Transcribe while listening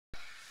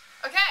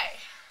Okay.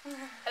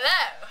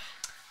 Hello.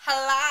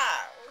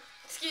 Hello.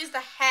 Excuse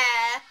the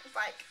hair. It's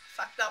like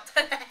fucked up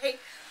today.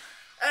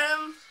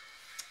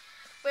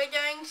 We're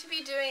going to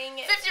be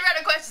doing 50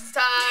 random questions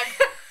tag.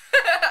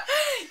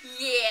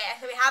 yeah.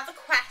 So we have the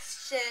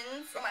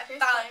questions on my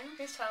phone.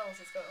 Whose channel is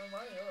this going on?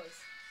 Mine or yours?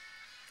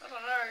 I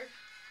don't know.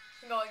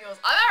 Go on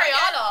yours. I'm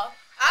Ariana.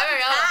 I'm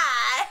Ariana.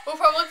 Kai. We'll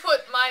probably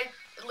put my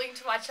link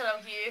to my channel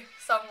here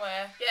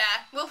somewhere.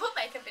 Yeah. We'll put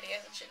makeup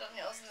videos and shit on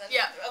yours and then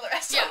all the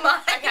rest Yeah. on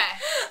mine. Okay.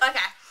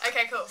 Okay.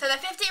 Okay, cool. So the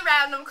 50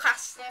 random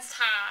questions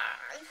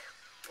tag.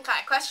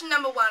 Okay, question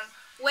number 1.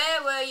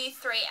 Where were you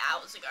 3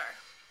 hours ago?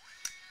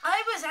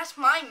 I was at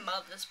my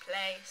mother's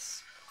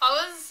place. I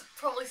was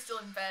probably still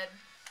in bed.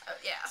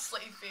 Yeah.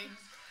 Sleeping.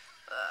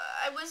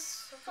 I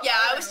was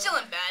still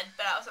in bed,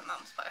 but I was at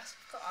mum's place.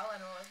 Got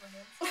eyeliner all over my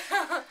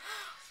hands.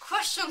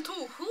 Question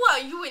 2. Who are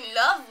you in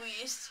love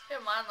with? Who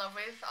am I in love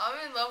with? I'm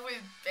in love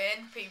with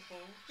band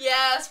people.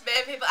 Yes,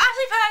 bad people.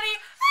 Actually, Patty.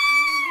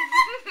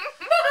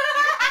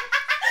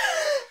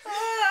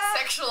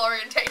 Sexual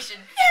orientation.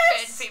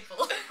 Yes. Band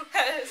people.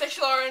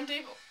 Sexual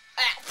orientation.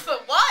 For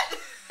what?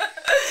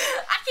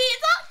 I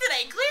can't talk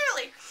today,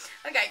 clearly.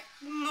 Okay,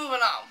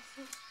 moving on.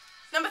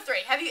 Number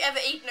 3. Have you ever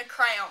eaten a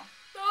crayon?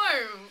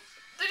 No.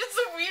 They're just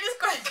the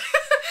weirdest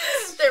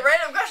questions. They're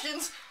random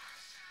questions.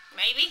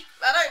 Maybe.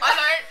 I don't.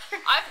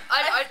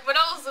 When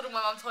I was little,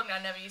 my mum told me I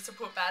never used to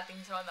put bad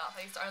things in my mouth.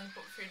 I used to only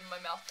put food in my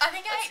mouth. I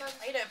think I ate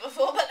Play-Doh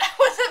before, but that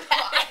wasn't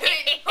bad. I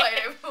ate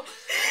Play-Doh.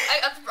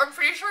 I'm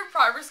pretty sure in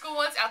primary school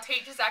once, our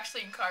teachers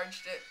actually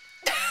encouraged it.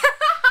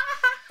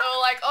 They were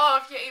like,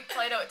 oh, if you eat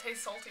Play-Doh, it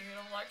tastes salty. And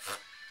I'm like,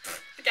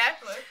 okay.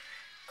 Hello?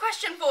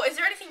 Question 4. Is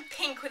there anything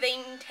pink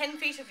within 10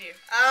 feet of you?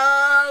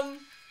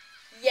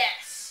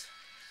 Yes.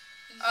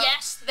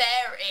 Yes,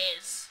 there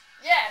is.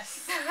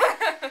 Yes.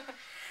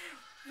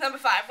 Number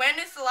 5.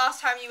 When is the last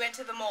time you went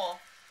to the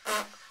mall?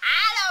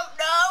 I don't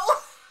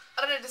know.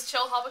 I don't know, does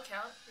Shell Harbour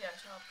count? Yeah,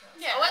 Shell Harbour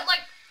counts. Yeah. I went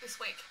like this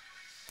week.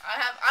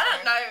 I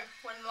don't know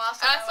when the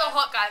last time And I saw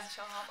hot guys at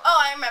Shell Harbour. Oh,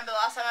 I remember the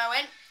last time I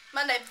went.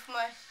 Monday before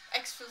my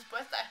ex's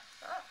birthday.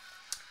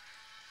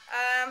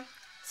 Oh.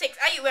 6.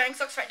 Are you wearing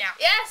socks right now?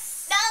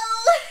 Yes! No!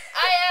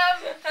 I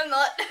am! I'm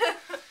not.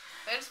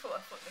 I just put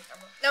my foot in the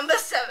camera. Number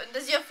 7.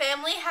 Does your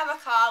family have a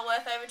car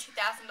worth over $2,000?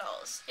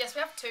 Yes, we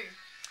have 2.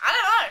 I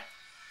don't know.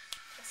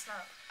 That's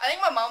not. I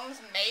think my mum's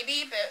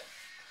maybe, but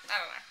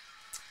I don't know.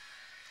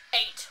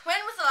 8.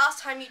 When was the last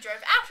time you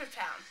drove out of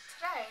town?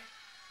 Today.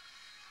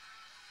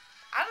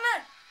 I don't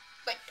know.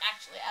 Like,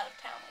 actually out of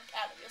town, like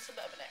out of your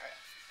suburban area.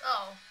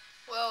 Oh,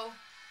 well,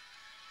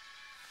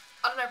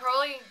 I don't know,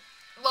 probably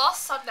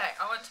last Sunday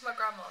I went to my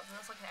grandma's and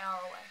it's like an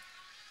hour away.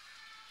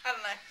 I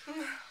don't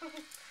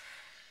know.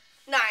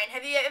 9.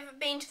 Have you ever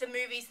been to the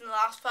movies in the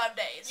last 5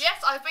 days?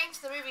 Yes, I've been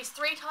to the movies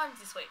 3 times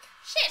this week.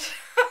 Shit.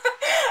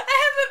 I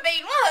haven't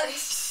been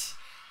once.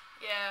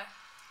 Yeah.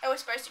 I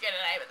was supposed to go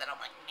today, but then I'm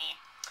like, nah.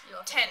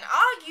 10. Ten.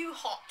 Are you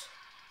hot?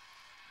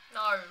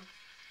 No.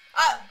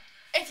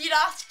 If you'd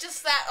asked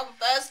just that on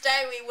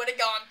Thursday, we would have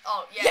gone,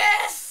 Oh, yeah.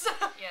 yes!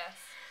 Yes.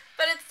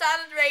 But it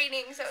started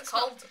raining, so it's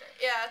cold not, today.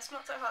 Yeah, it's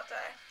not so hot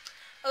today.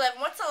 11.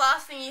 What's the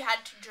last thing you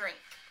had to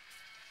drink?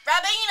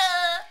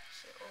 Rabina!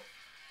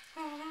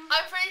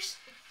 I'm pretty sure.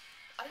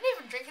 I didn't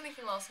even drink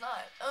anything last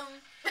night. It'll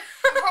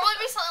probably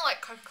be something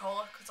like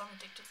Coca-Cola because I'm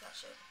addicted to that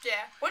shit.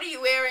 Yeah. What are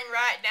you wearing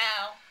right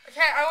now?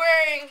 Okay, I'm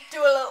wearing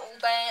Do a little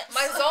dance.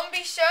 my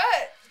zombie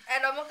shirt.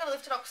 And I'm not going to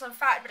lift it up because I'm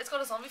fat, but it's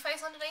got a zombie face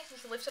underneath. You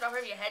can lift it up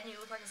over your head and you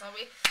look like a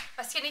zombie.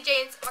 My skinny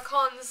jeans, my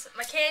cons,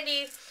 my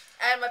candies,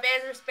 and my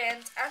bands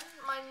wristbands, and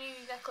my new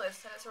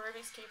necklace. And it's a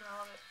Rubik's Cube and I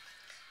love it.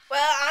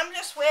 Well, I'm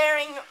just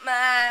wearing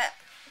my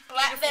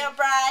Black Veil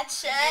Bride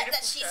shirt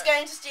that she's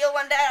going to steal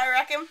one day, I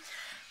reckon.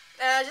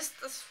 Just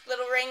this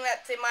little ring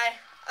that's in my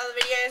other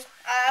videos.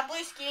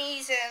 Blue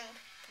skinnies and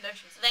No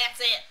shoes.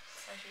 that's it.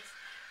 No shoes.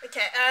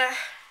 Okay,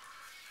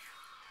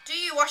 do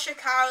you wash your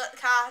car, let the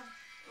car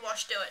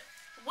wash do it?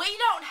 We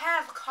don't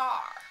have a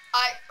car.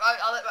 I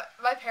let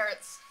my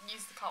parents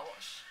use the car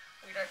wash.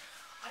 We don't.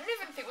 I don't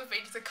even think we've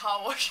been to the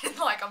car wash in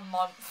like a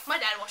month. My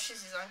dad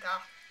washes his own car.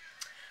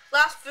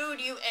 Last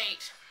food you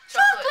ate?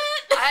 Chocolate.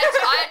 I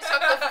had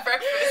chocolate for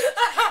breakfast.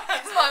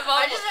 It's my mum.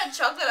 I just had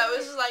chocolate. I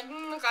was just like,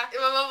 okay.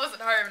 My mum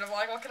wasn't home and I'm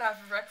like, what can I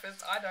have for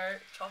breakfast? I know,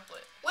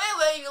 chocolate. Where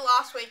were you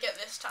last week at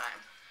this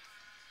time?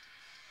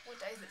 What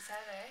day is it?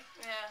 Saturday?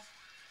 Yeah.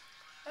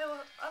 I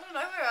don't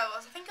know where I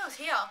was. I think I was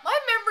here. My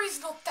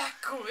memory's not that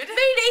good.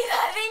 Me neither.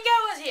 I think I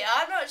was here.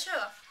 I'm not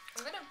sure.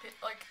 I'm gonna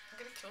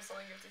kill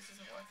something if this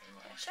isn't working.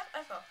 Like. Shut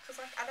up. Because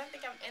like, I don't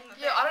think I'm in the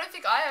Yeah, I don't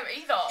think I am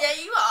either. Yeah,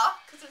 you are.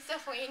 Because it's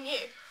definitely in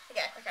you.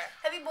 Okay. Okay.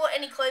 Have you bought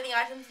any clothing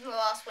items in the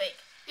last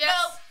week? Yes.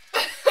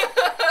 No.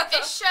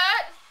 This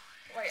shirt.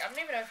 Wait, I don't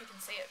even know if you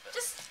can see it, but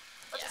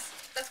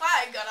That's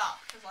why I got up.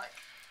 Because like.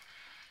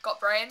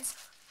 Got brains.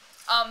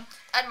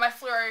 And my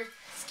fluoro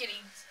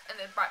skinnies and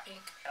they're bright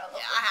pink.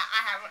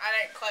 I haven't. I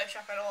don't clothes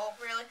shop at all,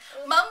 really.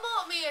 Mum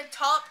bought me a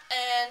top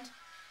and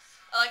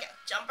like a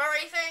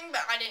jumpery thing,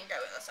 but I didn't go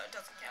with it, so it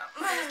doesn't count.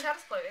 It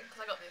counts clothing because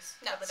I got this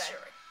the other day.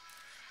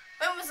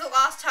 When was the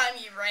last time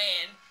you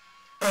ran?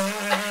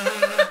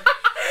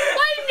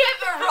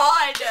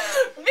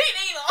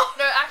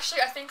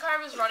 think I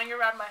was running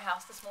around my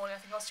house this morning. I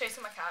think I was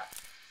chasing my cat.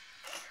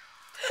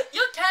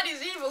 Your cat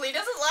is evil. He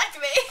doesn't like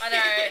me. I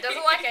know. It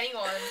doesn't like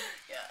anyone.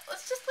 Yeah.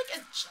 Let's just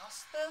like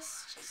adjust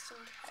this just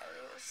in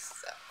case.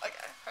 So,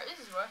 okay. Oh,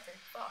 this is working.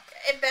 Fuck.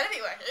 It better be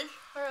working.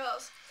 Where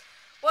else?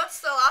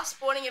 What's the last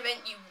sporting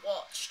event you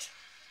watched?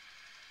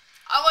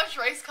 I watched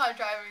race car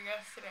driving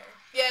yesterday.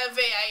 Yeah,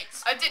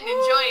 V8s. I didn't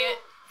enjoy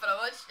it, but I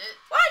watched it.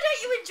 Why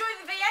don't you enjoy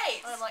the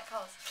V8s? I don't like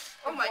cars.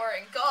 Oh They're my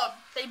boring. god.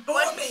 They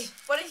bore me.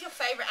 What is your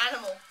favourite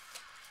animal?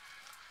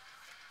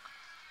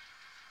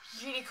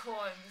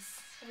 Unicorns.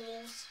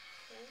 Wolves.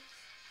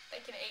 They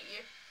can eat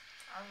you.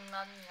 I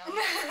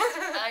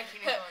like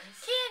unicorns.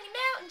 Candy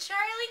Mountain,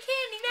 Charlie.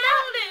 Candy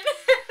Mountain.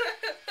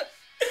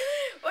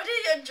 What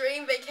is your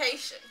dream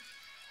vacation?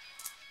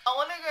 I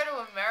want to go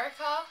to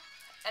America,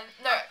 and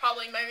no,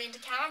 Probably moving to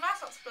Canada.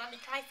 So it's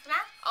bloody crazy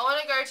now. I want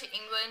to go to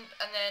England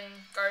and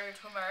then go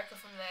to America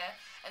from there,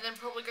 and then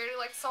probably go to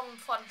like some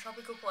fun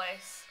tropical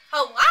place.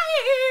 Hawaii.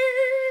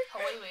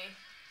 Hawaii.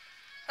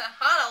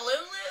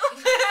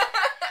 Honolulu.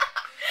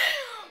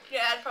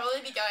 Yeah, I'd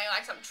probably be going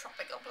like some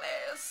tropical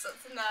place.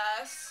 That's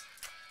nice.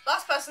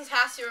 Last person's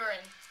house you were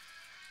in.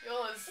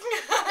 Yours.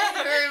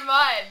 You're in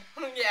mine.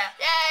 Yeah.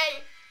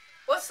 Yay.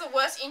 What's the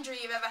worst injury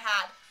you've ever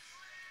had?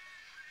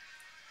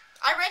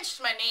 I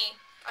wrenched my knee.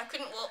 I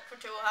couldn't walk for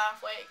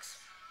 2.5 weeks.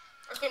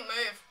 I couldn't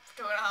move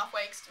for 2.5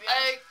 weeks, to be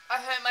honest.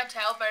 I hurt my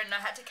tailbone and I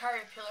had to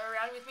carry a pillow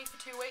around with me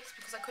for 2 weeks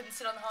because I couldn't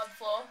sit on the hard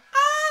floor.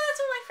 That's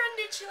what my friend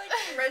did. She like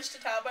wrenched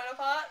her tailbone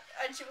apart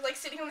and she was like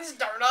sitting on this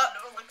donut.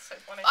 It was like so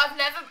funny.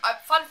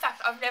 Fun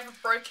fact, I've never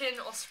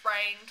broken or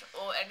sprained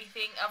or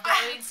anything. I've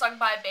never been stung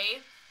by a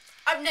bee.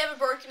 I've never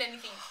broken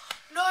anything.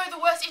 No, the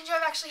worst injury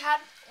I've actually had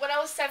when I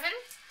was 7.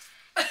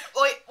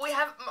 we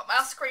have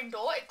our screen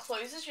door. It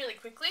closes really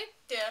quickly.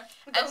 Yeah,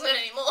 it doesn't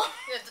anymore.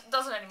 Yeah, it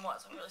doesn't anymore.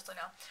 It's really slow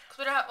now because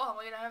we don't have. Oh,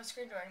 we don't have a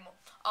screen door anymore.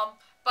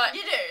 But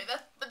you do.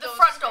 But the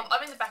front door. I'm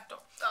in the back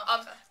door.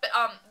 Oh, okay. But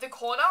the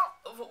corner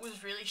of it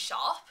was really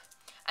sharp,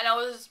 and I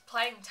was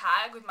playing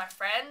tag with my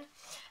friend,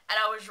 and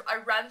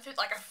I ran through,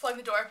 like I flung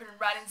the door open and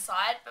ran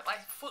inside, but my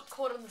foot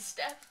caught on the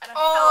step and I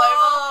fell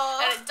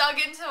over, and it dug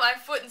into my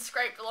foot and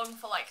scraped along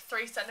for like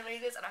 3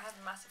 centimeters, and I have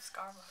a massive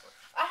scar on my foot.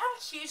 I have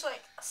a huge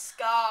like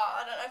scar.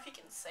 I don't know if you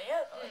can see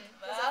it. Like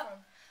Where's that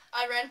from?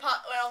 I ran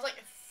when I was like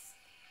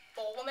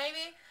 4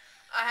 maybe.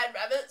 I had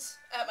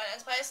rabbits at my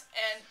nan's place,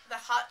 and the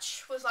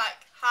hutch was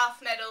like half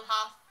metal,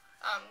 half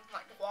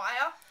like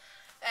wire,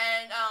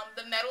 and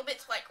the metal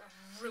bit's like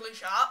really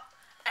sharp.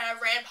 And I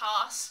ran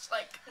past,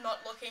 like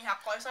not looking how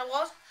close I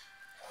was.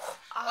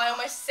 I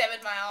almost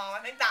severed my arm.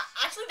 I think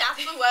that's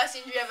the worst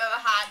injury I've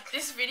ever had.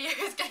 This video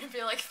is going to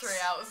be like 3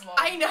 hours long.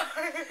 I know.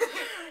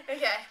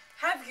 Okay.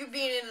 Have you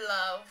been in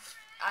love?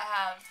 I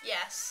have.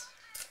 Yes.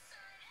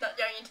 Not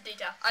going into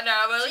detail. I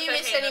know. Do you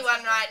miss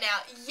anyone right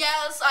now?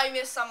 Yes, I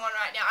miss someone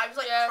right now. I was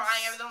like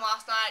crying over them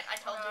last night. I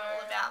told you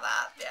all about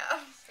that. Yeah.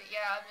 But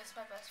yeah, I miss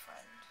my best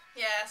friend.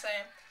 Yeah,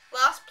 same.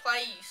 Last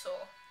play you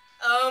saw?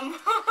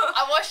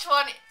 I watched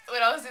one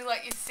when I was in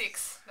like year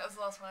 6. That was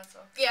the last one I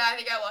saw. Yeah, I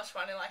think I watched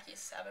one in like year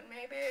 7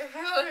 maybe.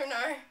 I don't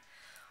know.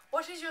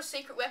 What is your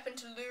secret weapon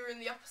to lure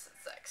in the opposite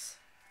sex?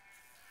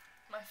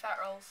 My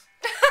fat rolls.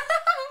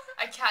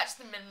 I catch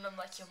them in and I'm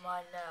like, you're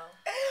mine now.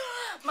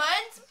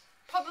 Mine's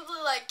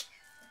probably like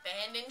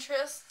band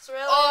interests,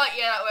 really. Oh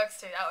yeah, that works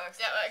too. That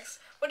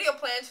works. What are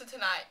your plans for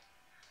tonight?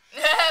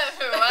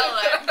 Well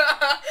then.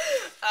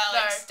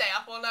 Like stay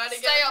up all night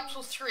again. Stay up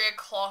till 3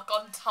 o'clock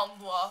on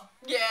Tumblr.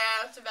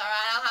 Yeah, that's about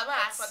right. I'll have my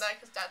iPad though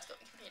because Dad's got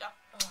the computer.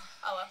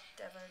 Oh well.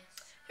 Devon.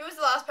 Who was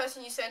the last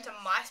person you sent a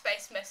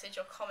MySpace message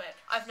or comment?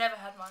 I've never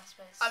had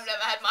MySpace. I've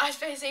never had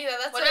MySpace either.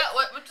 That's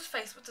what does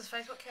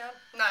Facebook count?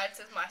 No, it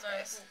says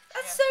MySpace. No,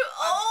 that's so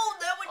old.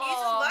 No one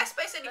uses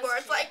MySpace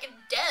anymore. It's like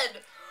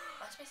dead.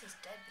 MySpace is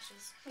dead,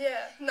 bitches.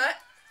 Yeah. No.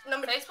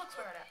 Facebook's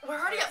where it at. We're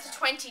already up to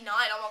 29. Oh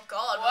my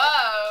god.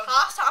 Whoa.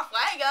 Past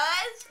halfway,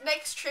 guys.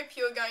 Next trip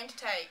you're going to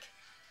take.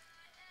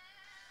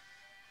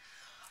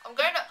 I'm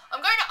going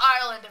to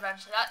Ireland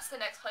eventually. That's the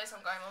next place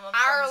I'm going. My mum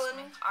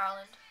Ireland.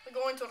 Ireland. We're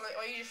going to,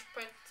 or you just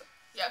put.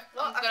 Yeah.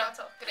 Well, I'm gonna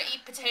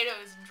eat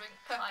potatoes and drink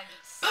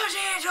pints.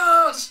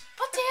 Potatoes.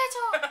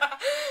 Potato.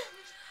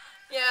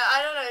 Yeah,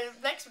 I don't know.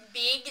 Next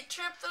big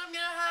trip that I'm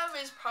gonna have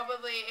is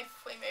probably if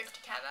we move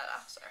to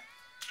Canada. So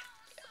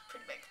yeah,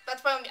 pretty big.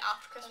 That's probably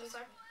after Christmas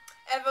though.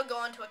 Ever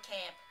gone to a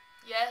camp?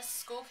 Yes,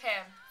 school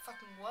camp.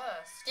 Fucking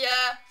worst.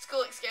 Yeah,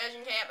 school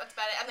excursion camp. That's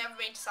about it. I've never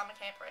been to summer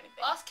camp or anything.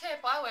 Last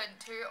camp I went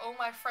to, all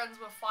my friends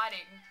were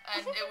fighting,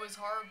 and it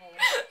was horrible.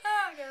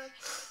 Oh god.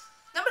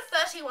 Number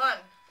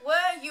 31.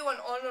 Were you an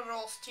honor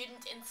roll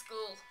student in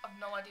school? I've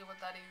no idea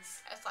what that is.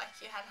 It's like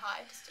you had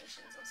high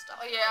distinctions and stuff.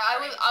 Oh yeah, I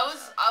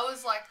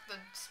was like the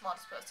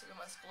smartest person in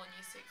my school in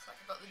year 6. Like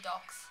I got the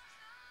ducks.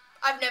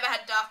 I've never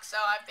had ducks, so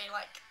I've been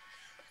like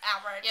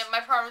average. Yeah,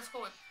 my primary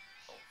school,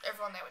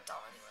 everyone there were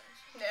dumb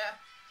anyways.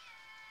 Yeah.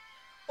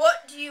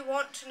 What do you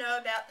want to know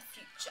about the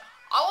future?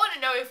 I want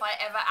to know if I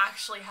ever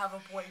actually have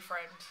a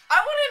boyfriend. I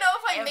want to know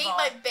if I Ever. meet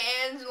my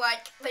band,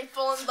 like, they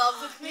fall in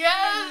love with me.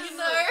 Yes! You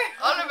know?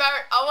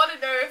 I want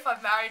to know if I'm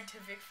married to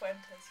Vic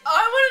Fuentes. You know?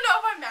 I want to know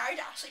if I'm married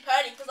to Ashley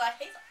Purdy, because,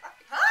 like, he's a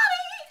fucking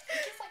hottie.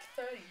 He's like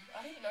 30. I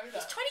didn't know that.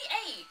 He's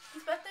 28.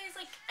 His birthday is,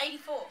 like,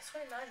 84. He's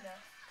 29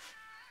 now.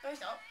 No, he's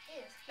not.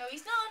 He is. No,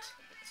 he's not.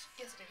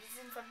 Yes, it is.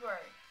 It's in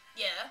February.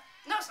 Yeah.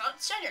 No, it's not.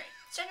 It's January.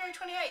 It's January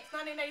 28th,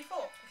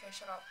 1984. Okay,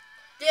 shut up.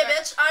 Yeah, No.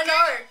 bitch. I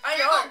know. I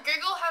know.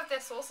 Google have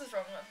their sources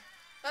wrong then.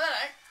 No,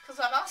 because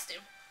I've asked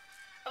him.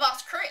 I've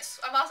asked Chris.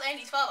 I've asked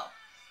Andy's father.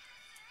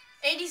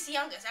 Andy's the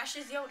youngest.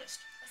 Ashley's the oldest.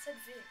 I said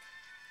Vic.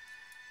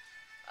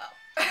 Oh.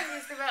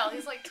 He's the male.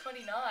 He's like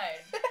 29.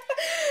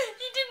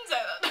 You didn't say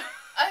that.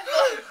 I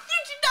thought. You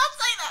did not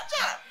say that,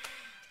 chat.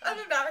 I'm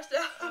embarrassed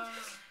now.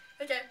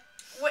 Okay.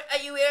 What, are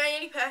you wearing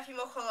any perfume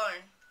or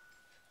cologne?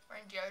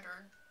 Wearing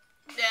deodorant.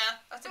 Yeah,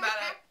 that's about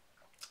it.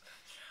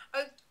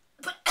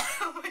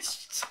 I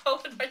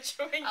swallowed my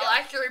chewing gum. I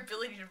like your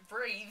ability to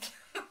breathe.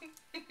 I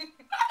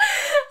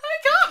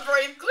can't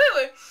breathe,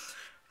 clearly.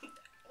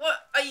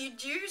 What, are you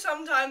due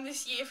sometime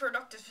this year for a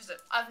doctor's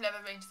visit? I've never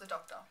been to the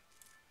doctor.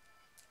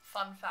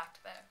 Fun fact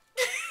there.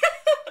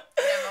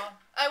 Never.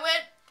 I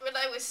went when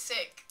I was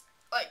sick,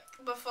 like,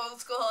 before the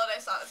school holiday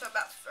started, so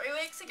about 3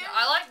 weeks ago. Yeah,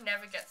 I like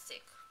never get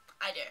sick.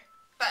 I do.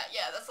 But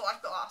yeah, that's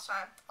like the last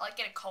time. I like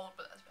get a cold,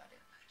 but that's about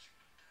it.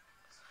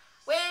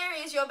 Where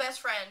is your best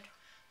friend?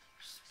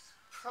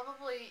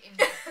 Probably in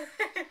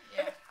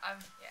yeah.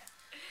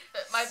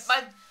 But my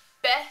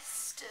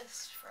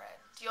bestest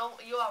friend.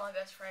 You are my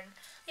best friend.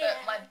 Yeah.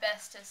 But my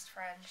bestest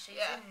friend, she's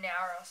in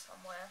Nara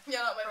somewhere.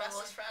 You're not my Probably.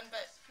 bestest friend,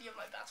 but you're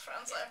my best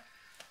friend, so.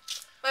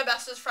 My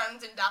bestest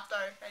friend's in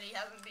Dapto, and he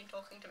hasn't been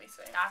talking to me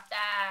soon. That's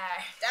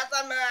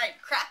my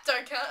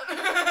crapto cunt.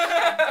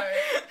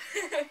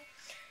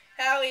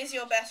 How is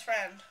your best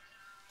friend?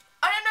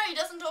 I don't know, he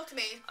doesn't talk to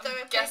me.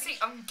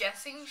 I'm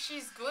guessing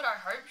she's good. I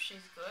hope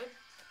she's good.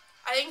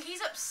 I think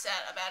he's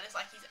upset about his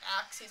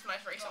ex, his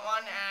most recent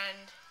one,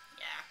 and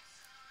yeah.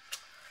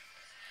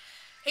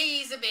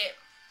 He's a bit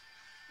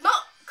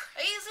not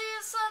crazy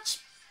as such,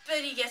 but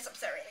he gets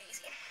upset really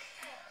easy.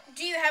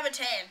 Do you have a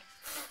tan?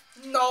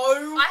 No.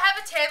 I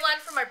have a tan line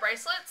from my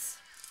bracelets.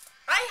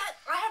 I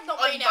have not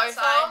On been both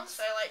outside, arms?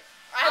 so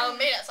I haven't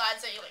been outside,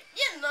 so you're like,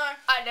 yeah, no.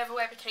 I never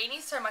wear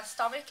bikinis, so my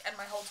stomach and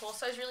my whole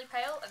torso is really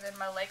pale, and then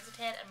my legs are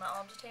tan and my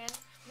arms are tan.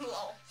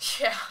 Lol.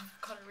 Yeah,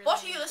 I've got a really.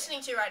 What are you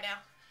listening to right now?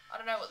 I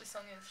don't know what this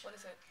song is. What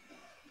is it?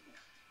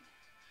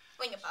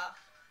 Linkin Park.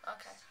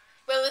 Okay.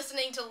 We're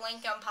listening to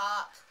Linkin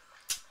Park.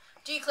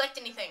 Do you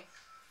collect anything?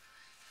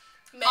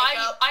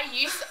 Makeup. I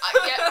used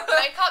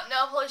makeup,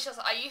 nail polishes.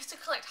 I used to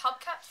collect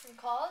hubcaps from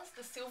cars,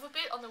 the silver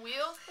bit on the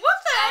wheel. What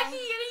the heck are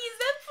you gonna use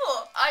them for?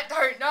 I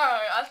don't know.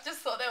 I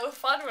just thought they were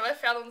fun when I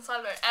found them on the side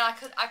of it. And I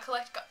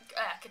collect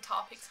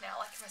guitar picks now.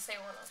 Like if I see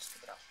one, I'll just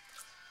pick it up.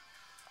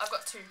 I've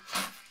got 2.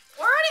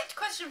 We're already at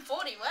question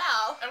 40.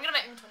 Wow. I'm gonna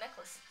make them into a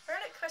necklace. We're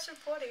already at question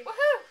 40.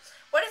 Woohoo!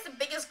 What is the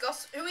biggest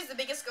Who is the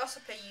biggest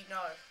gossiper you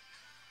know?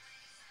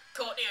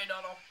 Courtney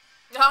O'Donnell.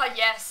 Oh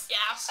yes.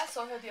 Yes. I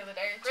saw her the other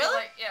day.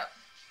 Really? Like, yeah.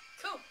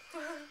 Cool.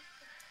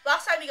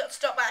 Last time you got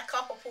stopped by a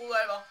cop or pulled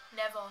over?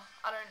 Never.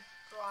 I don't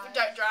drive. You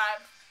don't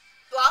drive.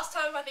 Last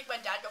time I think my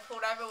dad got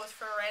pulled over was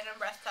for a random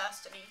breath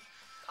test and he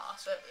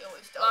passed it. He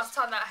always does. Last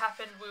time that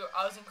happened,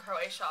 I was in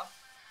Croatia.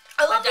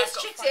 I love this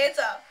chick's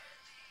answer.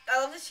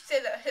 Last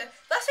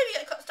time you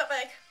got stopped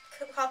by a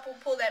cop or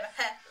pulled over?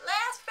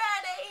 Last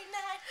Friday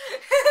night.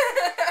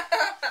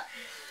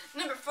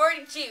 Number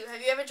 42.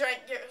 Have you ever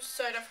drank your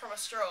soda from a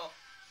straw?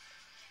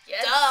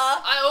 Yes.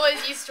 Duh. I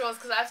always use straws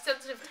because I have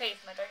sensitive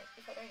teeth and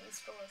if I don't use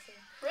straws, then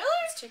Really?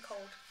 it's too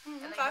cold.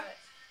 And they Okay. hurt.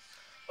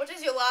 What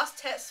does your last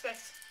text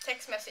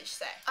message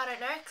say? I don't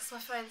know because my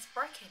phone's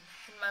broken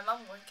and my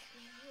mum won't get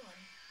me a new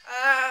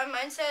one.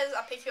 Mine says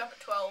I'll pick you up at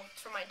 12.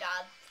 It's from my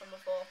dad from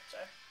before, so.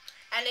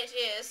 And it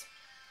is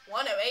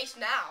 1:08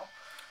 now.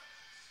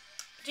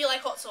 Do you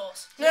like hot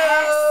sauce? No.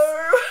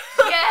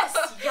 Yes.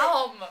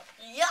 Yum.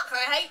 Yuck!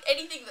 I hate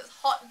anything that's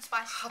hot and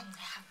spicy.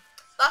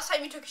 Last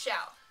time you took a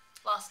shower?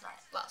 Last night.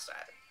 Last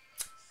night.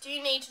 Do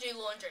you need to do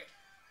laundry?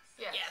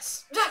 Yeah.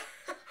 Yes.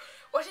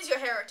 What is your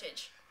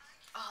heritage?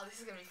 Oh, this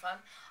is gonna be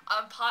fun.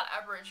 I'm part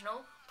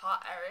Aboriginal,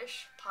 part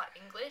Irish, part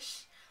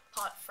English,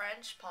 part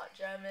French, part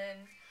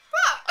German.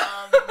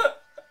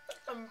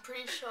 I'm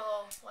pretty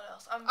sure. What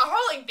else? I'll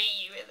probably beat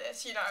you with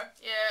this, you know.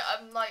 Yeah,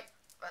 I'm like.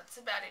 That's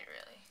about it,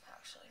 really.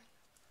 Actually.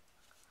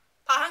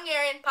 Part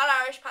Hungarian, part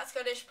Irish, part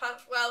Scottish,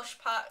 part Welsh,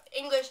 part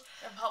English.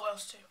 And part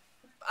Welsh too.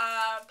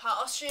 Part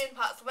Austrian,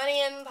 part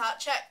Slovenian, part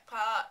Czech,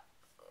 part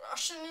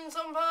Russian in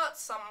some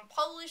parts, some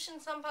Polish in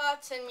some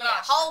parts, and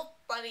yeah, whole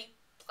bloody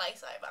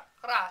place over.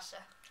 Russia.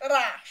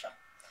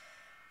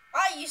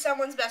 Are you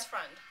someone's best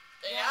friend?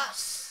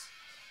 Yes.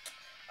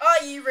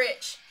 Are you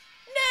rich?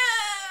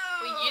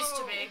 No. We used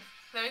to be.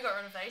 Then we got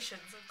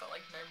renovations. We've got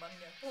like no money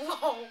now.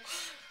 Whoa.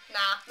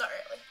 Nah, not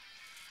really.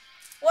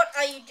 What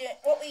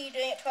were you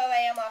doing at 12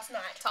 a.m. last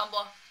night?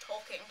 Tumblr.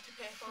 Talking to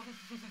people.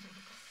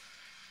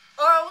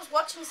 Or I was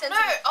watching Sensing... No,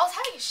 I was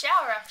having a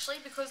shower actually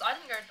because I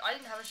didn't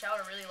have a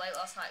shower really late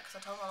last night because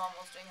I told my mum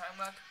I was doing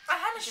homework. I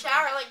had a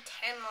shower at like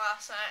 10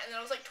 last night and then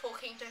I was like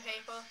talking to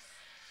people.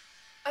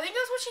 I think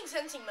I was watching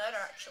Sensing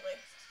Murder actually.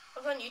 It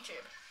was on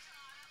YouTube.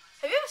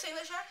 Have you ever seen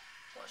that show?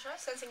 What show?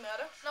 Sensing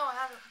Murder? No, I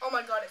haven't. Oh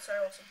my god, it's so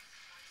awesome.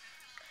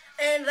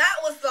 And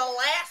that was the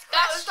last question.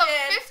 That was the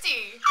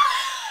 50.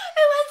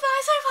 It went by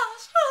so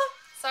fast.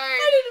 So, I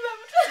didn't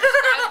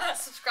remember.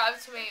 subscribe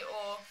to me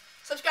or...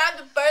 Subscribe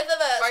to both of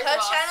us. Both Her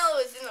of us. channel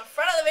is in the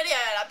front of the video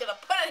and I'm going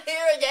to put it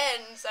here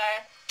again, so...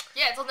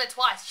 Yeah, it's on there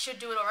twice. You should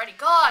do it already.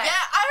 God! Yeah,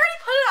 I already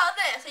put it on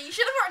there, so you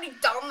should have already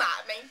done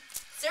that, I mean.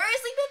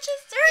 Seriously,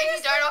 bitches? If Seriously?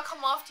 you don't, I'll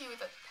come after you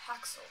with a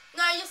hacksaw.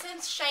 No, you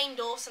send Shane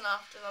Dawson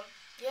after them.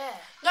 Yeah.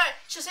 No,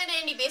 she'll send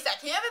Andy Bissack.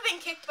 Have you ever been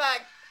kicked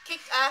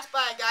ass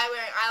by a guy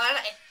wearing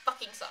eyeliner? It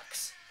fucking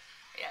sucks.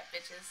 Yeah,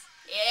 bitches.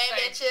 Yeah, So,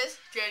 bitches.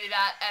 Go do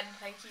that, and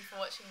thank you for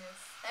watching this.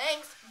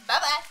 Thanks.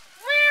 Bye-bye.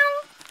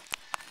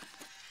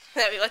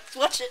 Let's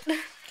watch it.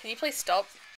 Can you please stop?